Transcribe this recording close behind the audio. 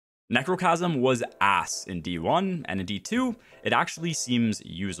Necrochasm was ass in D1, and in D2, it actually seems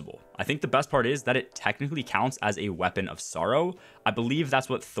usable. I think the best part is that it technically counts as a weapon of sorrow. I believe that's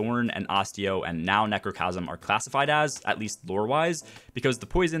what Thorn and Osteo and now Necrochasm are classified as, at least lore-wise, because the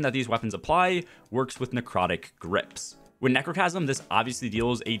poison that these weapons apply works with necrotic grips. With Necrochasm, this obviously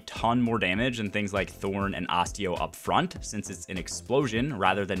deals a ton more damage than things like Thorn and Osteo up front, since it's an explosion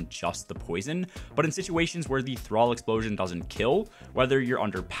rather than just the poison. But in situations where the Thrall explosion doesn't kill, whether you're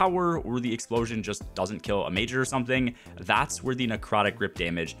under power or the explosion just doesn't kill a mage or something, that's where the necrotic grip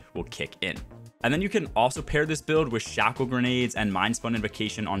damage will kick in. And then you can also pair this build with Shackle Grenades and Mind Spun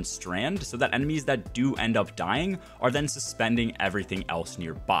Invocation on Strand, so that enemies that do end up dying are then suspending everything else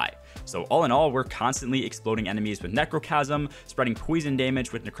nearby. So all in all, we're constantly exploding enemies with Necrochasm, spreading poison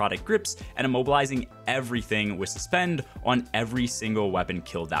damage with necrotic grips, and immobilizing everything with Suspend on every single weapon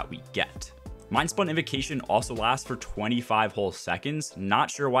kill that we get. Mind Spun Invocation also lasts for 25 whole seconds.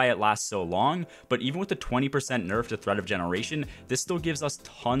 Not sure why it lasts so long, but even with the 20% nerf to Thread of Generation, this still gives us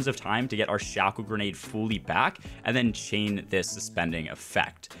tons of time to get our Shackle Grenade fully back and then chain this suspending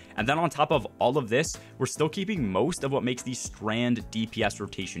effect. And then on top of all of this, we're still keeping most of what makes the Strand DPS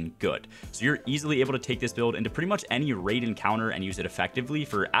rotation good. So you're easily able to take this build into pretty much any raid encounter and use it effectively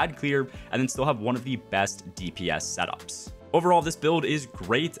for ad clear, and then still have one of the best DPS setups. Overall, this build is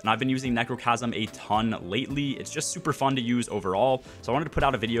great, and I've been using Necrochasm a ton lately. It's just super fun to use overall, so I wanted to put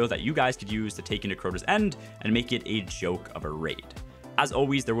out a video that you guys could use to take into Crota's End and make it a joke of a raid. As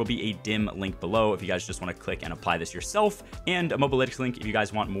always, there will be a dim link below if you guys just want to click and apply this yourself, and a Mobalytics link if you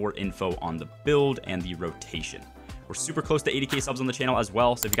guys want more info on the build and the rotation. We're super close to 80k subs on the channel as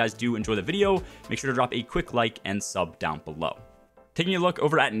well, so if you guys do enjoy the video, make sure to drop a quick like and sub down below. Taking a look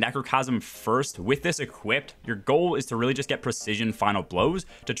over at Necrochasm first, with this equipped, your goal is to really just get precision final blows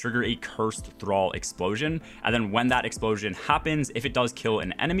to trigger a cursed Thrall explosion, and then when that explosion happens, if it does kill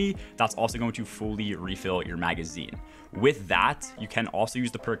an enemy, that's also going to fully refill your magazine. With that, you can also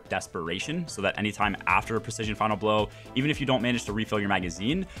use the perk Desperation, so that anytime after a precision final blow, even if you don't manage to refill your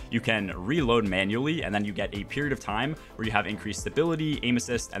magazine, you can reload manually, and then you get a period of time where you have increased stability, aim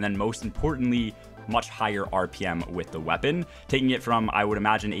assist, and then most importantly, much higher RPM with the weapon, taking it from, I would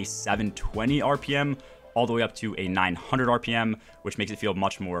imagine, a 720 RPM all the way up to a 900 RPM, which makes it feel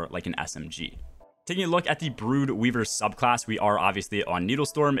much more like an SMG. Taking a look at the Brood Weaver subclass, we are obviously on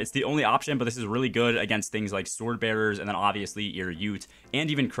Needlestorm. It's the only option, but this is really good against things like Sword Bearers, and then obviously your Ute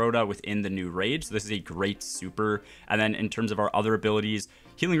and even Crota within the new raid. So this is a great super. And then in terms of our other abilities,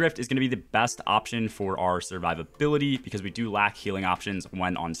 Healing Rift is going to be the best option for our survivability because we do lack healing options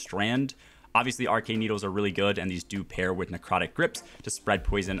when on Strand. Obviously, Arcane Needles are really good, and these do pair with Necrotic Grips to spread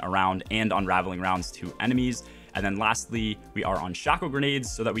poison around and unraveling rounds to enemies. And then lastly, we are on Shackle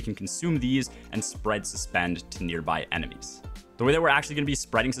Grenades so that we can consume these and spread Suspend to nearby enemies. The way that we're actually going to be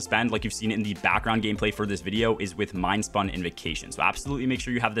spreading Suspend, like you've seen in the background gameplay for this video, is with Mind Spun Invocation. So absolutely make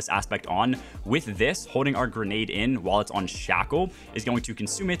sure you have this aspect on. With this, holding our grenade in while it's on Shackle is going to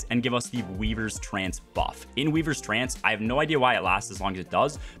consume it and give us the Weaver's Trance buff. In Weaver's Trance, I have no idea why it lasts as long as it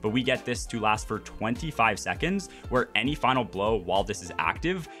does, but we get this to last for 25 seconds, where any final blow while this is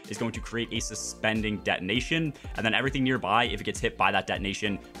active is going to create a suspending detonation, and then everything nearby, if it gets hit by that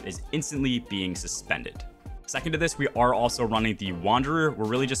detonation, is instantly being suspended. Second to this, we are also running the Wanderer. We're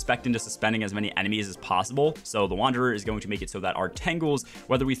really just spec'd into suspending as many enemies as possible. So the Wanderer is going to make it so that our Tangles,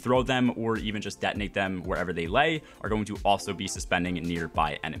 whether we throw them or even just detonate them wherever they lay, are going to also be suspending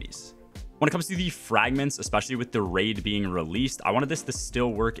nearby enemies. When it comes to the fragments, especially with the raid being released, I wanted this to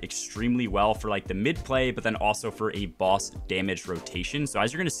still work extremely well for like the mid play, but then also for a boss damage rotation. So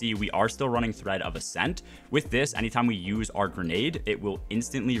as you're going to see, we are still running Thread of Ascent. With this, anytime we use our grenade, it will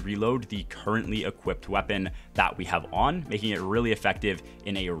instantly reload the currently equipped weapon that we have on, making it really effective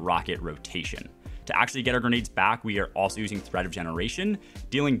in a rocket rotation. To actually get our grenades back, we are also using Thread of Generation.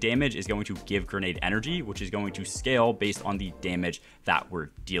 Dealing damage is going to give grenade energy, which is going to scale based on the damage that we're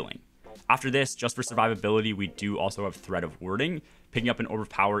dealing. After this, just for survivability, we do also have Thread of Wording. Picking up an Orb of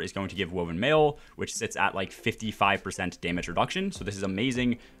Power is going to give Woven Mail, which sits at like 55% damage reduction. So this is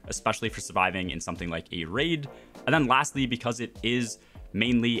amazing, especially for surviving in something like a raid. And then lastly, because it is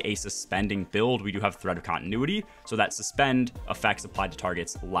mainly a suspending build, we do have Thread of Continuity, so that suspend effects applied to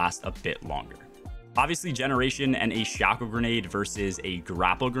targets last a bit longer. Obviously, Generation and a Shackle Grenade versus a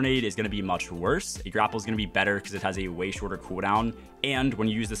Grapple Grenade is going to be much worse. A Grapple is going to be better because it has a way shorter cooldown, and when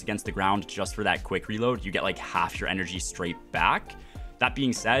you use this against the ground just for that quick reload, you get like half your energy straight back. That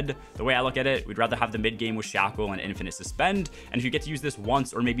being said, the way I look at it, we'd rather have the mid game with Shackle and Infinite Suspend, and if you get to use this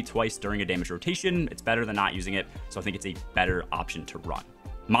once or maybe twice during a damage rotation, it's better than not using it, so I think it's a better option to run.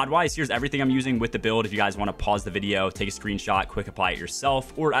 Mod-wise, here's everything I'm using with the build. If you guys want to pause the video, take a screenshot, quick apply it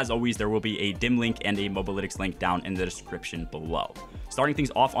yourself, or as always, there will be a dim link and a mobalytics link down in the description below. Starting things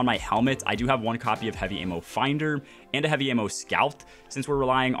off on my helmet, I do have one copy of Heavy Ammo Finder and a Heavy Ammo Scout. Since we're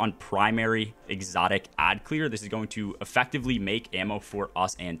relying on primary exotic ad clear, this is going to effectively make ammo for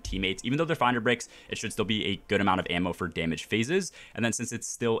us and teammates. Even though they're Finder bricks, it should still be a good amount of ammo for damage phases. And then since it's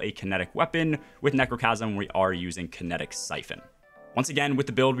still a kinetic weapon, with Necrochasm, we are using Kinetic Siphon. Once again, with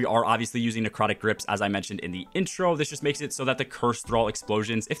the build, we are obviously using Necrotic grips, as I mentioned in the intro. This just makes it so that the Curse Thrall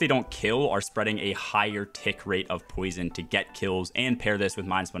explosions, if they don't kill, are spreading a higher tick rate of poison to get kills, and pair this with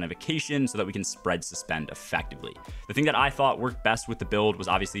Mind Splendification so that we can spread Suspend effectively. The thing that I thought worked best with the build was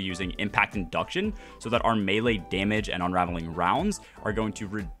obviously using Impact Induction so that our melee damage and unraveling rounds are going to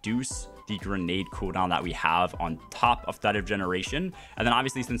reduce the grenade cooldown that we have on top of Thread of Generation. And then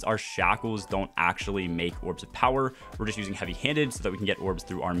obviously, since our shackles don't actually make orbs of power, we're just using heavy-handed so that we can get orbs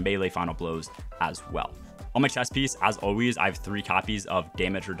through our melee final blows as well. On my chest piece, as always, I have 3 copies of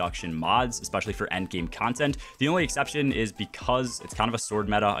damage reduction mods, especially for endgame content. The only exception is because it's kind of a sword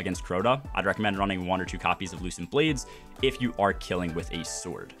meta against Crota. I'd recommend running 1 or 2 copies of Loosened Blades if you are killing with a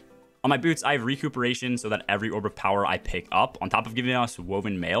sword. On my boots, I have recuperation so that every orb of power I pick up, on top of giving us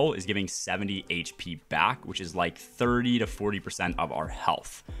woven mail, is giving 70 HP back, which is like 30 to 40% of our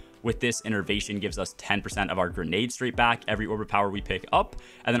health. With this, innervation gives us 10% of our grenade straight back every orb of power we pick up,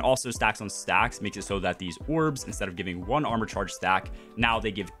 and then also stacks on stacks makes it so that these orbs, instead of giving 1 armor charge stack, now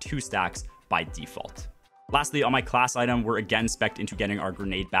they give 2 stacks by default. Lastly, on my class item, we're again spec'd into getting our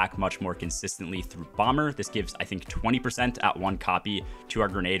grenade back much more consistently through Bomber. This gives, I think, 20% at 1 copy to our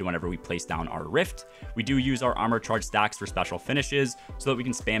grenade whenever we place down our Rift. We do use our armor charge stacks for special finishes so that we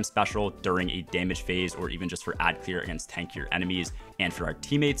can spam special during a damage phase or even just for ad clear against tankier enemies and for our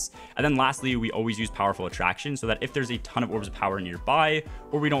teammates. And then lastly, we always use Powerful Attraction so that if there's a ton of orbs of power nearby,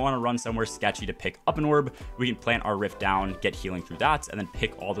 or we don't want to run somewhere sketchy to pick up an orb, we can plant our Rift down, get healing through that, and then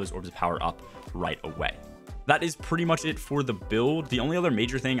pick all those orbs of power up right away. That is pretty much it for the build. The only other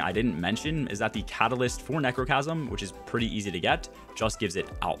major thing I didn't mention is that the catalyst for Necrochasm, which is pretty easy to get, just gives it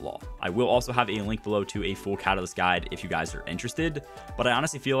Outlaw. I will also have a link below to a full catalyst guide if you guys are interested, but I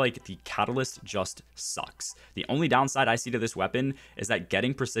honestly feel like the catalyst just sucks. The only downside I see to this weapon is that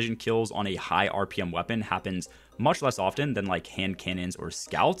getting precision kills on a high RPM weapon happens much less often than like hand cannons or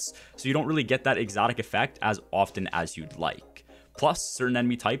scouts, so you don't really get that exotic effect as often as you'd like. Plus, certain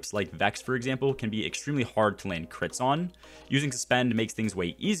enemy types, like Vex for example, can be extremely hard to land crits on. Using Suspend makes things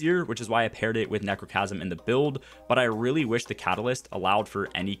way easier, which is why I paired it with Necrochasm in the build, but I really wish the Catalyst allowed for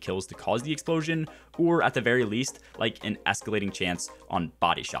any kills to cause the explosion, or at the very least, like an escalating chance on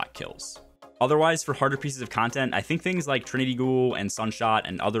body shot kills. Otherwise, for harder pieces of content, I think things like Trinity Ghoul and Sunshot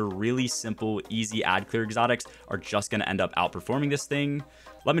and other really simple, easy ad clear exotics are just going to end up outperforming this thing.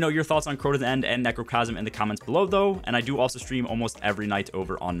 Let me know your thoughts on Crota's End and Necrochasm in the comments below though, and I do also stream almost every night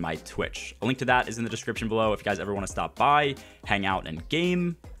over on my Twitch. A link to that is in the description below if you guys ever want to stop by, hang out, and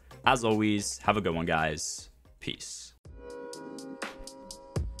game. As always, have a good one, guys. Peace.